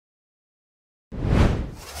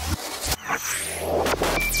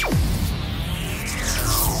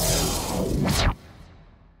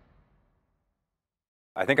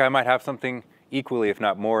I think I might have something equally, if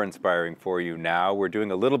not more, inspiring for you now. We're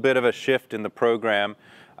doing a little bit of a shift in the program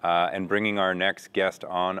and bringing our next guest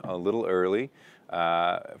on a little early.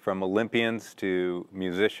 From Olympians to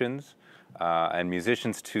musicians, and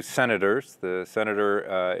musicians to senators. The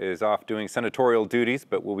senator is off doing senatorial duties,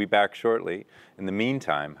 but will be back shortly. In the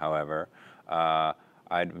meantime, however,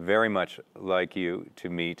 I'd very much like you to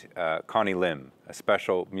meet Connie Lim, a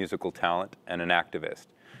special musical talent and an activist,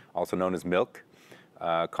 also known as MILCK.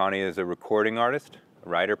 Connie is a recording artist, a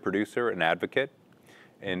writer, producer, and advocate.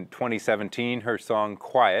 In 2017, her song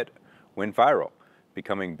Quiet went viral,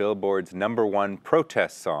 becoming Billboard's #1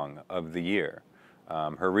 protest song of the year.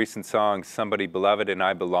 Her recent songs, Somebody Beloved and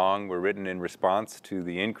I Belong, were written in response to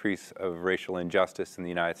the increase of racial injustice in the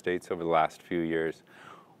United States over the last few years.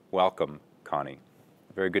 Welcome, Connie.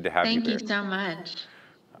 Very good to have you here. Thank you so much.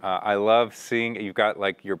 I love seeing, you've got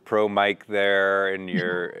like your pro mic there and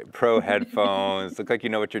your pro headphones. Look like you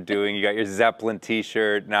know what you're doing. You got your Zeppelin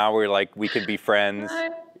t-shirt. Now we're like, we could be friends.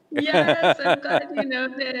 Yes, I'm glad you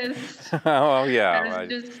noticed. Oh, yeah.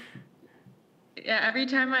 Yeah, every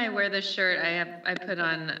time I wear the shirt, I put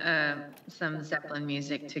on some Zeppelin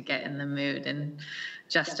music to get in the mood and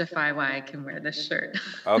justify why I can wear this shirt.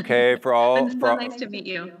 Okay, It's so nice to meet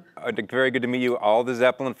you. Very good to meet you. All the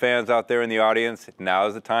Zeppelin fans out there in the audience, now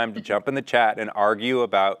is the time to jump in the chat and argue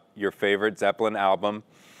about your favorite Zeppelin album,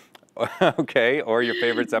 okay, or your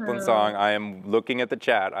favorite Zeppelin song. I am looking at the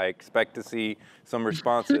chat. I expect to see some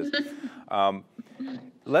responses.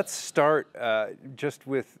 Let's start just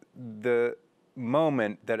with the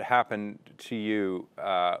moment that happened to you,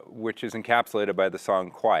 which is encapsulated by the song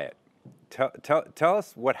Quiet. Tell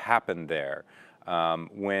us what happened there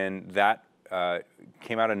when that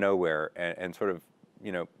came out of nowhere and sort of,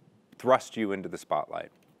 you know, thrust you into the spotlight.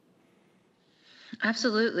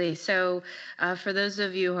 Absolutely. So for those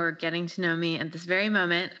of you who are getting to know me at this very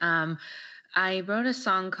moment, I wrote a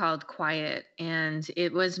song called Quiet, and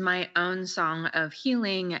it was my own song of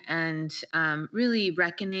healing and really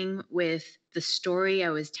reckoning with the story I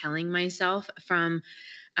was telling myself from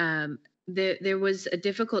there was a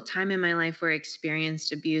difficult time in my life where I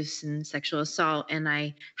experienced abuse and sexual assault, and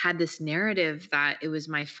I had this narrative that it was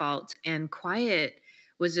my fault. And Quiet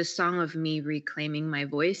was a song of me reclaiming my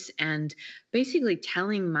voice and basically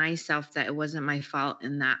telling myself that it wasn't my fault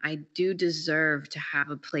and that I do deserve to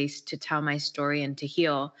have a place to tell my story and to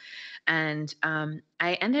heal. And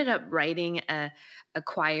I ended up writing a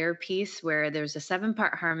choir piece where there's a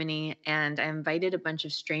 7-part harmony, and I invited a bunch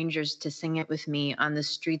of strangers to sing it with me on the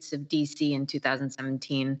streets of DC in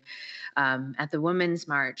 2017 at the Women's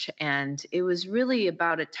March. And it was really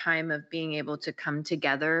about a time of being able to come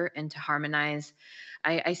together and to harmonize.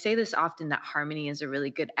 I say this often, that harmony is a really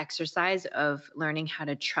good exercise of learning how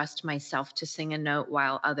to trust myself to sing a note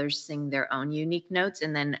while others sing their own unique notes.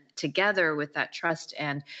 And then together with that trust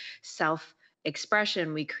and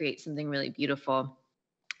self-expression, we create something really beautiful.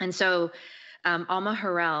 And so Alma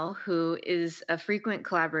Harrell, who is a frequent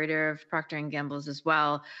collaborator of Procter & Gamble's as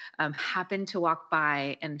well, happened to walk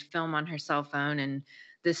by and film on her cell phone. And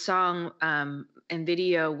the song and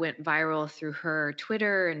video went viral through her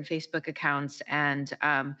Twitter and Facebook accounts. And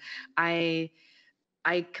I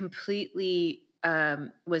completely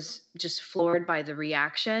was just floored by the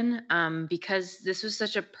reaction because this was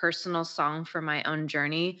such a personal song for my own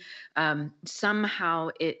journey. Somehow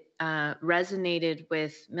it resonated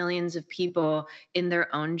with millions of people in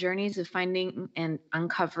their own journeys of finding and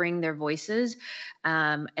uncovering their voices.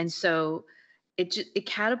 And so it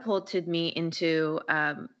catapulted me into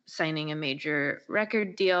signing a major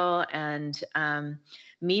record deal and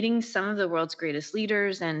meeting some of the world's greatest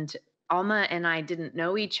leaders. And Alma and I didn't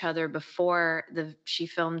know each other before she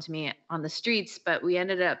filmed me on the streets, but we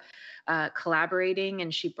ended up collaborating,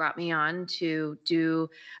 and she brought me on to do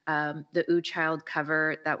the Ooh Child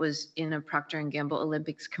cover that was in a Procter & Gamble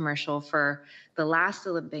Olympics commercial for the last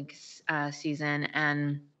Olympics season.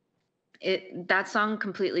 And that song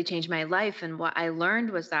completely changed my life. And what I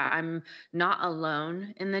learned was that I'm not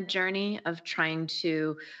alone in the journey of trying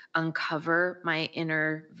to uncover my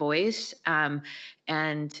inner voice.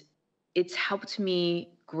 And it's helped me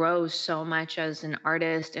grow so much as an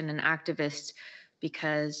artist and an activist,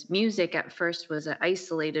 because music at first was an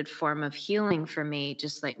isolated form of healing for me,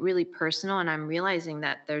 just like really personal. And I'm realizing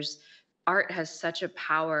that art has such a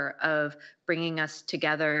power of bringing us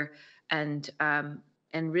together and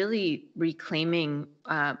really reclaiming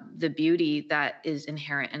the beauty that is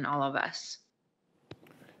inherent in all of us.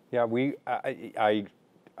 Yeah,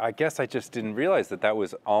 I guess I just didn't realize that that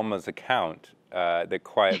was Alma's account that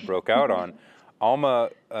Quiet broke out on. Alma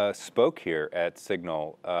spoke here at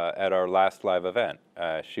Signal at our last live event.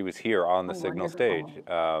 She was here on the Oh, Signal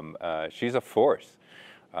wonderful. stage. She's a force.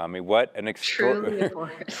 I mean, what an Truly a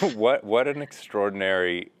force. what an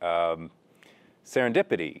extraordinary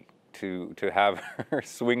serendipity to have her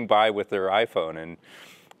swing by with her iPhone and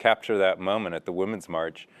capture that moment at the Women's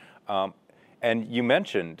March. And you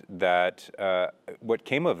mentioned that what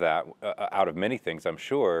came of that, out of many things, I'm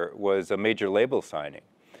sure, was a major label signing.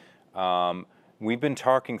 We've been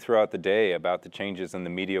talking throughout the day about the changes in the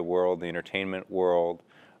media world, the entertainment world,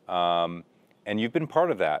 and you've been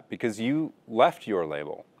part of that because you left your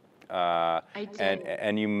label. I did.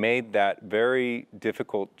 And you made that very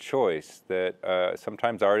difficult choice that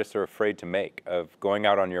sometimes artists are afraid to make, of going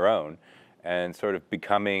out on your own and sort of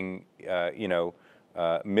becoming,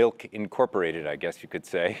 MILCK Incorporated, I guess you could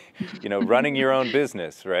say, running your own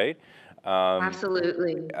business, right?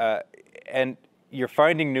 Absolutely. And you're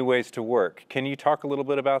finding new ways to work. Can you talk a little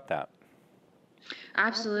bit about that?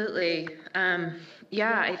 Absolutely.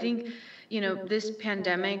 Yeah, I think, this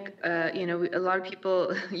pandemic, a lot of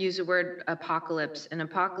people use the word apocalypse, and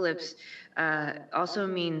apocalypse also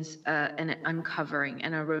means an uncovering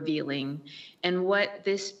and a revealing. And what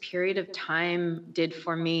this period of time did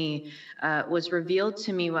for me was revealed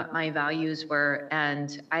to me what my values were.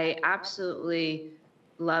 And I absolutely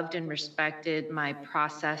loved and respected my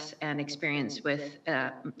process and experience with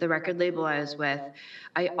the record label I was with.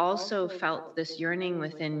 I also felt this yearning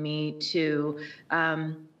within me to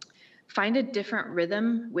find a different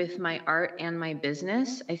rhythm with my art and my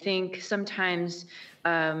business. I think sometimes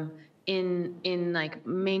in like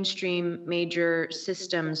mainstream major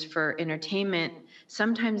systems for entertainment,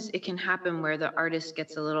 sometimes it can happen where the artist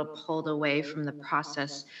gets a little pulled away from the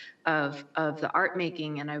process of the art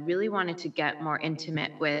making. And I really wanted to get more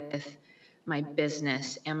intimate with my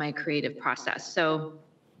business and my creative process. So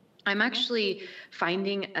I'm actually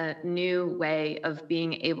finding a new way of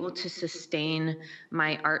being able to sustain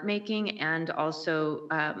my art making and also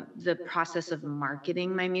the process of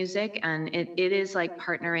marketing my music. And it is like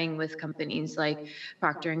partnering with companies like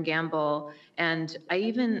Procter and Gamble. And I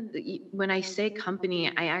even, when I say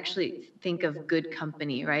company, I actually think of good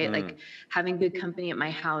company, right? Mm. Like having good company at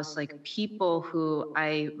my house, like people who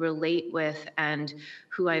I relate with and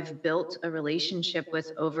who I've built a relationship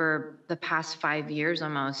with over the past 5 years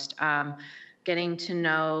almost. Getting to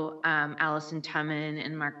know Allison Tubman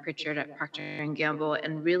and Mark Pritchard at Procter and Gamble,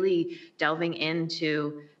 and really delving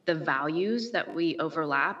into the values that we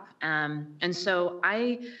overlap. And so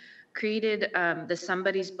I created the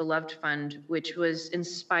Somebody's Beloved Fund, which was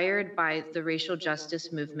inspired by the racial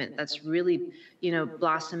justice movement that's really,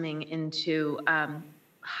 blossoming into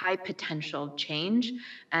high potential change.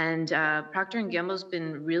 And Procter and Gamble's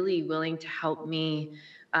been really willing to help me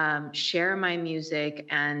share my music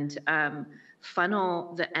and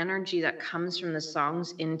funnel the energy that comes from the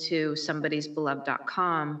songs into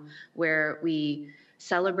somebodiesbeloved.com, where we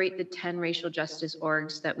celebrate the 10 racial justice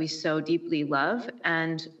orgs that we so deeply love,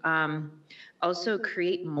 and also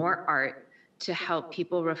create more art to help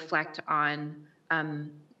people reflect on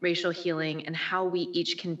racial healing and how we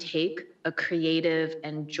each can take a creative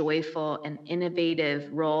and joyful and innovative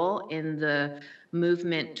role in the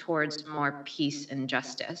movement towards more peace and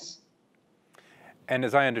justice. And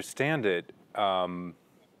as I understand it,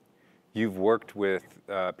 you've worked with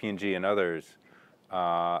P&G and others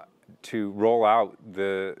to roll out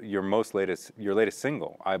your latest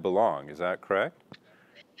single, "I Belong." Is that correct?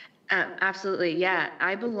 Absolutely, yeah.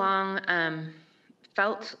 I Belong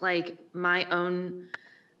felt like my own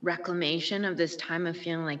reclamation of this time of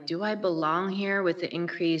feeling like, do I belong here with the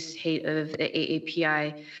increased hate of the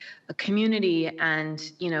AAPI community?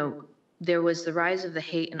 And, there was the rise of the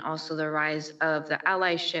hate and also the rise of the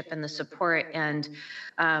allyship and the support. And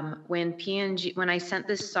when I sent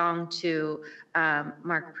this song to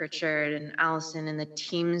Mark Pritchard and Allison and the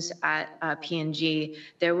teams at P&G,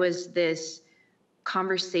 there was this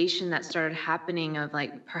conversation that started happening of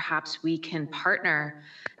like, perhaps we can partner.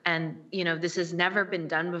 And this has never been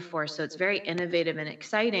done before, so it's very innovative and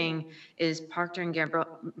exciting. Is Procter and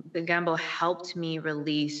Gamble helped me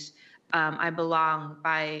release I Belong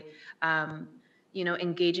by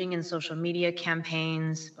engaging in social media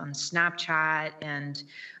campaigns on Snapchat, and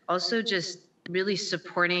also just really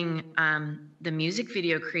supporting the music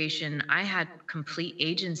video creation. I had complete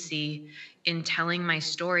agency in telling my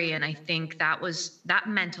story, and I think that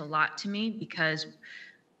meant a lot to me, because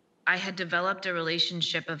I had developed a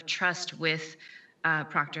relationship of trust with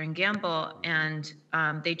Procter and Gamble, and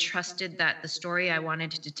they trusted that the story I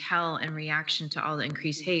wanted to tell in reaction to all the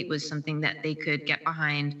increased hate was something that they could get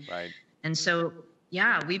behind. Right. And so,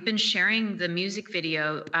 yeah, we've been sharing the music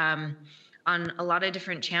video on a lot of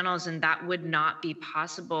different channels, and that would not be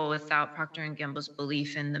possible without Procter and Gamble's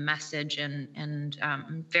belief in the message. And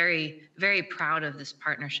I'm very, very proud of this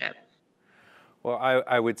partnership. Well,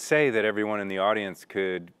 I would say that everyone in the audience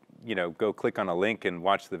could, go click on a link and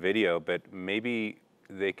watch the video, but maybe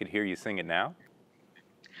they could hear you sing it now?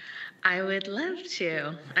 I would love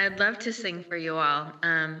to. I'd love to sing for you all.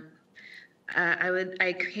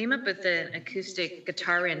 I came up with an acoustic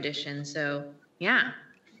guitar rendition, so yeah,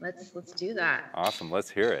 let's do that. Awesome. Let's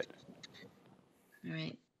hear it. All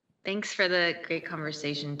right. Thanks for the great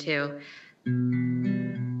conversation too.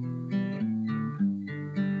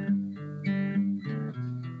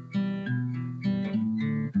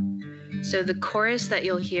 So the chorus that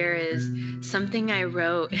you'll hear is something I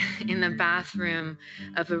wrote in the bathroom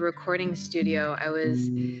of a recording studio. I was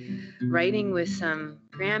writing with some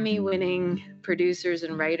Grammy-winning producers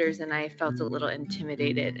and writers, and I felt a little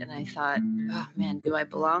intimidated. And I thought, oh man, do I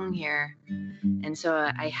belong here? And so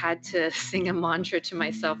I had to sing a mantra to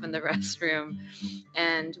myself in the restroom.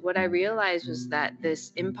 And what I realized was that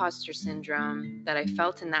this imposter syndrome that I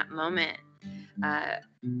felt in that moment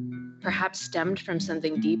perhaps stemmed from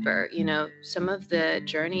something deeper. Some of the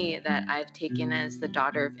journey that I've taken as the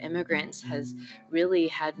daughter of immigrants has really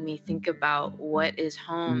had me think about what is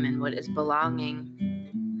home and what is belonging.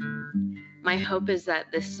 My hope is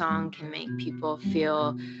that this song can make people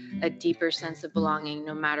feel a deeper sense of belonging,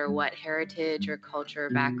 no matter what heritage or culture or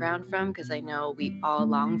background from, because I know we all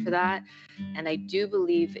long for that. And I do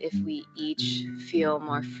believe if we each feel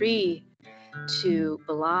more free to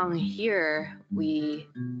belong here, we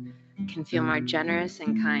can feel more generous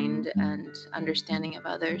and kind and understanding of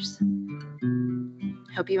others.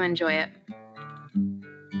 Hope you enjoy it.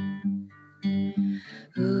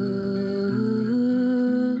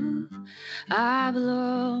 Ooh, I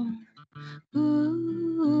belong.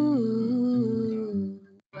 Ooh,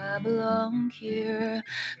 I belong here.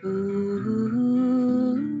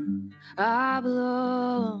 Ooh, I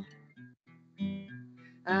belong.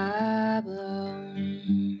 I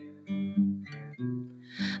belong.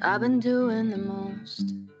 I've been doing the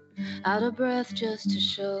most, out of breath just to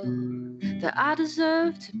show that I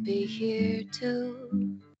deserve to be here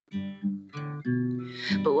too.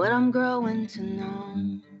 But what I'm growing to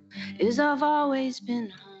know is I've always been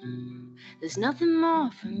home. There's nothing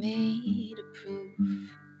more for me to prove.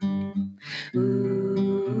 Ooh,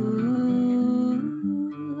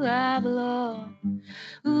 I belong.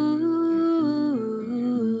 Ooh,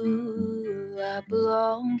 I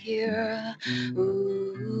belong here. Ooh,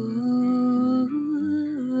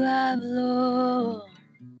 I belong.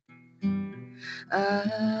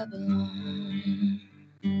 I belong.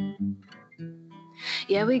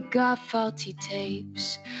 Yeah, we got faulty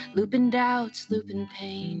tapes, looping doubts, looping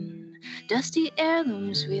pain, dusty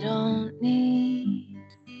heirlooms we don't need.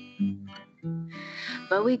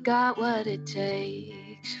 But we got what it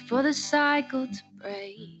takes for the cycle to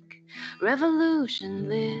break. Revolution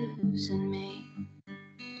lives in me.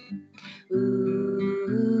 Ooh,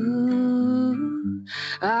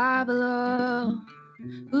 I belong.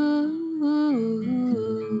 Ooh,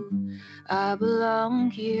 I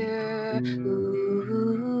belong here. Ooh,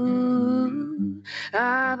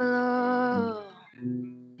 I belong.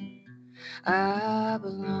 I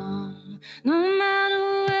belong. No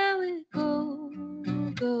matter where we go,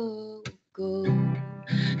 go.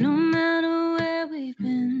 No matter where we've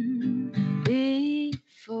been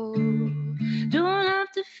before. Don't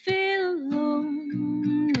have to feel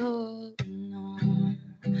alone, no.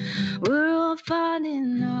 We're all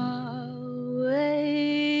finding our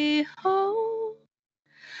way home.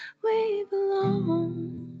 We belong.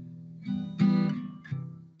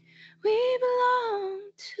 We belong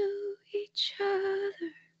to each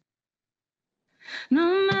other.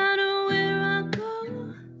 No matter where I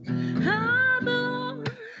go, I belong.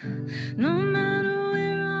 No matter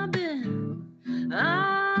where I've been,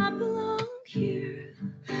 I belong here.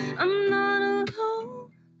 I'm not alone.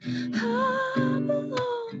 I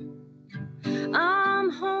belong. I'm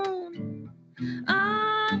home.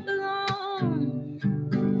 I belong.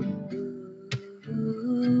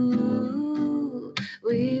 Ooh,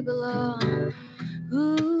 we belong.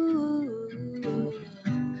 Ooh,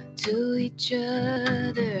 to each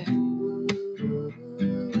other. Ooh,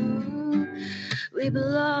 we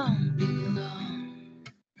belong. We belong.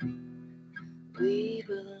 We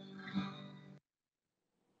belong.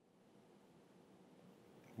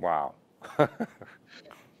 Wow.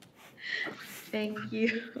 Thank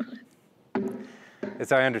you.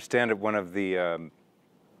 As I understand it, one of the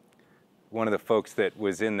folks that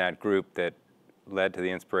was in that group that led to the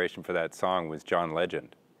inspiration for that song was John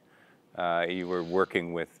Legend. You were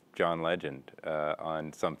working with John Legend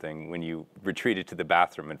on something when you retreated to the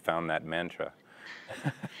bathroom and found that mantra.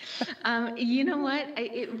 You know what?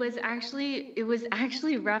 It was actually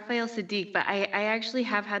Raphael Sadiq, but I actually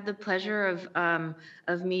have had the pleasure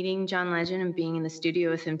of meeting John Legend and being in the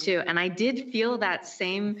studio with him too. And I did feel that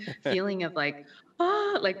same feeling of like,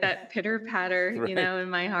 oh, like that pitter patter, Right. in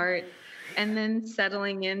my heart. And then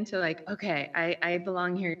settling into like, okay, I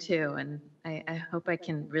belong here too. And I hope I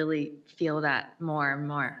can really feel that more and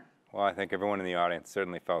more. Well, I think everyone in the audience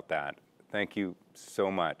certainly felt that. Thank you so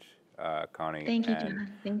much, Connie, Thank you, and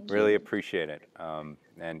John. Thank really you. appreciate it.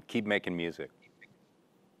 And keep making music.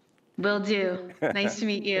 Will do. Nice to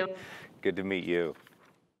meet you. Good to meet you.